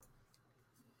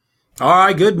All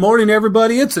right, good morning,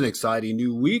 everybody. It's an exciting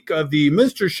new week of the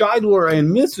Mr. Scheidler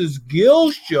and Mrs. Gill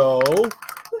show,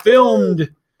 filmed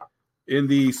in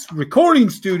the recording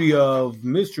studio of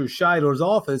Mr. Scheidler's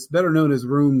office, better known as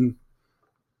room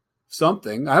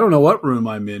something. I don't know what room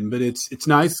I'm in, but it's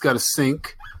nice. It's got a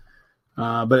sink,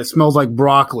 but it smells like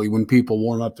broccoli when people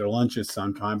warm up their lunches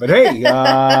sometime. But hey,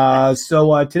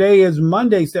 so today is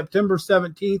Monday, September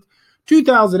 17th,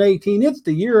 2018. It's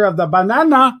the year of the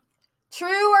banana.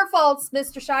 True or false,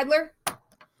 Mr. Scheidler?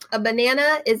 A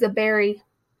banana is a berry.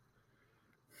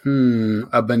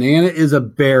 A banana is a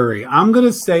berry. I'm going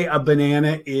to say a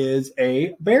banana is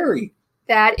a berry.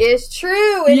 That is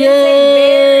true. It Yay! is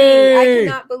a berry. I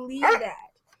cannot believe that.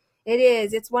 It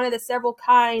is. It's one of the several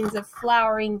kinds of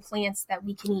flowering plants that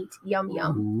we can eat. Yum,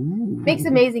 yum. Ooh. Makes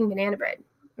amazing banana bread.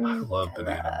 I love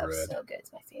banana bread. So good.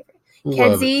 It's my favorite.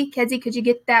 Kedzie, could you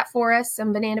get that for us?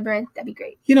 Some banana bread? That'd be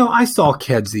great. You know, I saw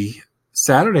Kedzie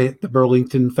Saturday at the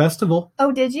Burlington Festival.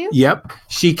 Oh, did you? Yep.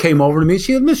 She came over to me.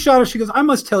 She goes, Miss Shadow, she goes, I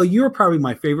must tell you, you're probably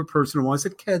my favorite person. I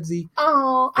said, Kedzie.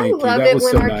 Oh, I Thank you. love That it was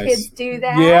when so our nice. kids do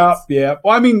that. Yeah.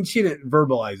 Well, I mean, she didn't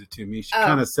verbalize it to me. She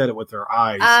kind of said it with her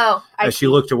eyes. Oh, as she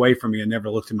looked away from me and never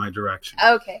looked in my direction.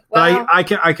 Okay. Well, but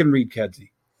I can read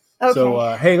Kedzie. Okay.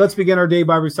 So, hey, let's begin our day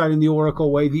by reciting the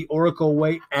Oracle Way. The Oracle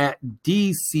Way at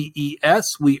DCES.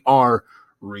 We are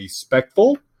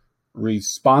respectful,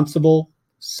 responsible,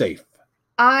 safe.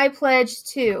 I pledge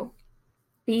to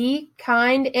be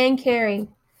kind and caring,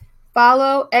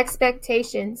 follow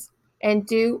expectations, and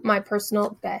do my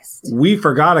personal best. We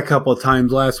forgot a couple of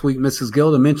times last week, Mrs.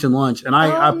 Gill, to mention lunch, and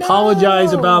I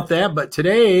apologize about that, but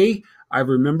today I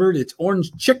remembered it's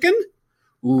orange chicken.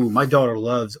 Ooh, my daughter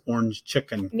loves orange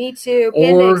chicken. Me too.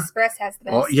 Panda Express has the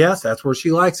best. Oh, yes, that's where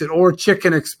she likes it. Or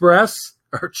Chicken Express.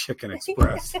 Or Chicken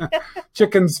Express.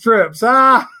 Chicken strips.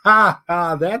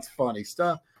 That's funny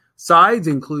stuff. Sides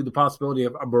include the possibility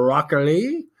of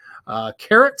broccoli,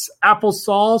 carrots,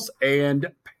 applesauce,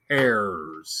 and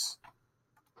pears.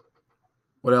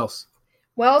 What else?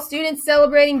 Well, students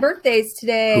celebrating birthdays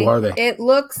today. Who are they? It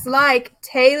looks like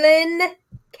Taylin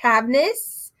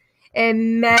Cavness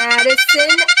and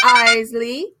Madison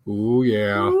Isley. Ooh,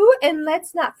 yeah. Ooh, and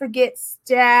let's not forget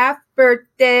staff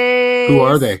birthdays. Who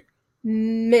are they?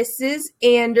 Mrs.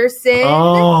 Anderson,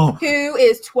 who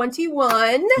is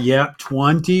 21. Yep,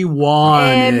 21.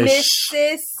 And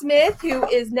Mrs. Smith, who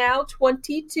is now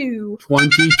 22.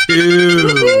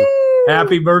 22.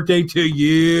 Happy birthday to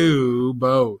you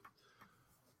both.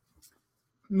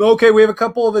 Okay, we have a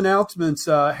couple of announcements.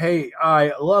 Hey,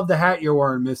 I love the hat you're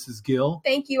wearing, Mrs. Gill.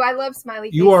 Thank you. I love smiley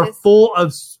faces. You are full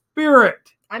of spirit.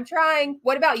 I'm trying.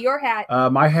 What about your hat?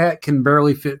 My hat can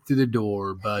barely fit through the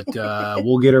door, but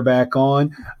we'll get her back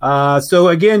on. So,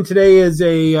 again, today is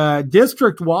a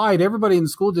district-wide. Everybody in the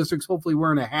school district's hopefully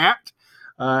wearing a hat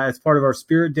as part of our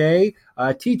Spirit Day.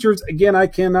 Teachers, again, I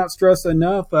cannot stress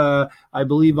enough. I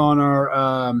believe on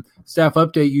our staff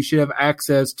update, you should have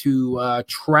access to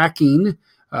tracking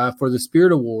for the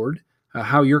Spirit Award,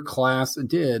 how your class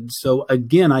did. So,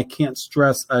 again, I can't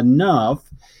stress enough.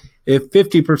 If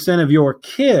 50% of your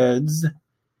kids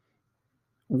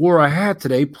wore a hat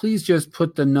today, please just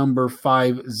put the number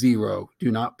 50.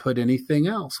 Do not put anything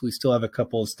else. We still have a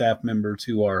couple of staff members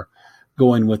who are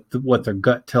going with what their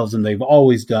gut tells them they've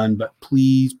always done, but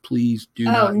please do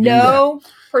not do no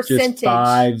that. Percentage.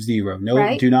 Just 50. No,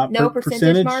 right? Do not no put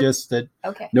percentage mark? just that.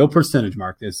 Okay. No percentage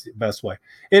mark is the best way.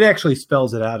 It actually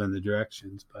spells it out in the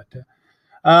directions, but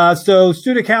so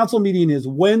student council meeting is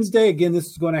Wednesday. Again, this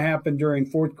is going to happen during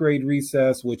fourth grade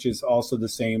recess, which is also the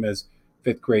same as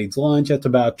fifth grade's lunch. That's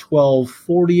about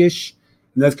 12:40-ish,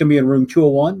 and that's going to be in room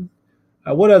 201.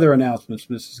 What other announcements,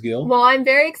 Mrs. Gill? Well, I'm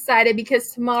very excited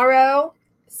because tomorrow,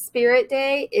 Spirit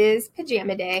Day, is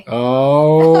Pajama Day.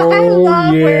 Oh, I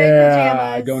love wearing pajamas.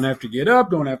 I don't have to get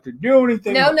up, don't have to do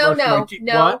anything. No. What?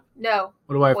 No.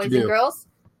 What do I have Boys to do? and girls,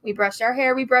 we brush our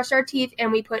hair, we brush our teeth,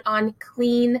 and we put on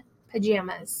clean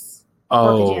pajamas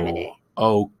for Pajama Day.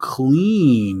 Oh,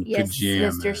 clean Yes,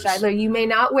 pajamas. Mr. Scheidler, you may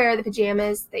not wear the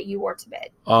pajamas that you wore to bed.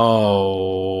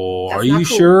 Oh, That's are not you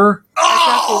cool. sure? That's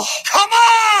not cool. Come on!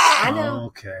 I know.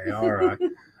 Okay, all right.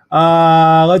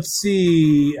 Let's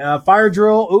see. Fire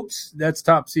drill. Oops, that's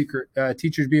top secret.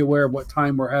 Teachers, be aware of what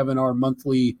time we're having our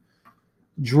monthly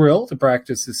drill to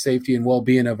practice the safety and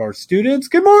well-being of our students.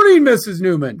 Good morning, Mrs.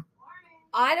 Newman.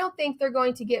 I don't think they're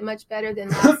going to get much better than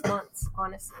last month's,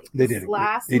 honestly. They did.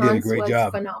 Last They did a month's great was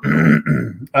job.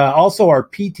 phenomenal. Also, our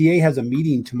PTA has a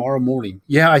meeting tomorrow morning.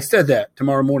 Yeah, I said that,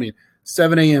 tomorrow morning,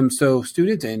 7 a.m. So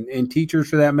students and teachers,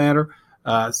 for that matter,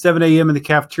 7 a.m. in the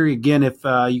cafeteria. Again, if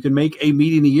you can make a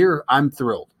meeting a year, I'm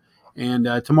thrilled. And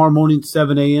tomorrow morning,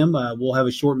 7 a.m., we'll have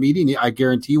a short meeting. I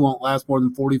guarantee it won't last more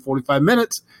than 40, 45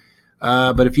 minutes.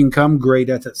 But if you can come, great.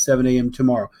 That's at 7 a.m.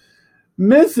 tomorrow.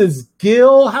 Mrs.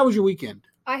 Gill, how was your weekend?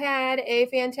 I had a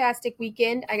fantastic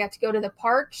weekend. I got to go to the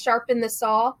park, sharpen the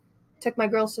saw, took my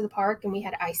girls to the park, and we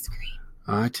had ice cream.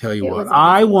 I tell you It what, was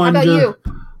I amazing. wonder. How about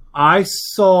you? I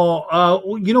saw.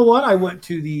 You know what? I went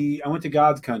to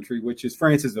God's Country, which is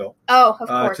Francisville, Oh, of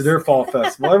course. to their fall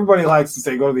festival. Everybody likes to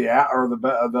say go to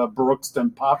the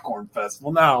Brookston Popcorn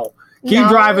Festival. No, keep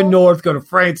driving north. Go to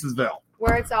Francisville,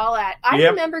 where it's all at. I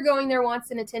Yep. remember going there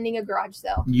once and attending a garage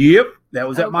sale. Yep, that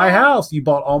was at my Okay. house. You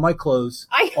bought all my clothes,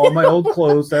 all my old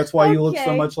clothes. That's why you look so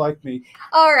Okay. much like me.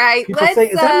 All right, People let's say,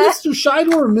 "Is that Mr.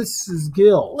 Scheidler or Mrs.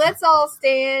 Gill?" let's all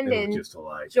stand They look and just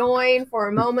alike. join for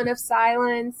a moment of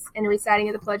silence and a reciting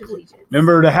of the Pledge of Allegiance.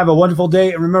 Remember to have a wonderful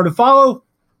day, and remember to follow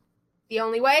The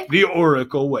only way. the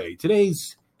Oracle Way.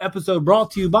 Today's episode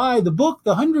brought to you by the book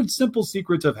The 100 Simple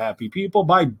Secrets of Happy People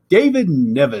by David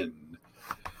Nevin.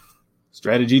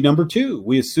 Strategy number 2.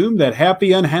 We assume that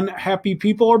happy, unhappy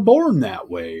people are born that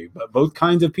way, but both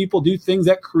kinds of people do things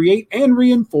that create and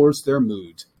reinforce their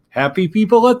moods. Happy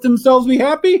people let themselves be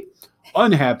happy.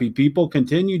 Unhappy people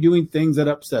continue doing things that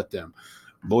upset them.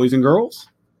 Boys and girls,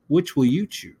 which will you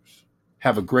choose?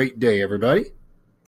 Have a great day, everybody.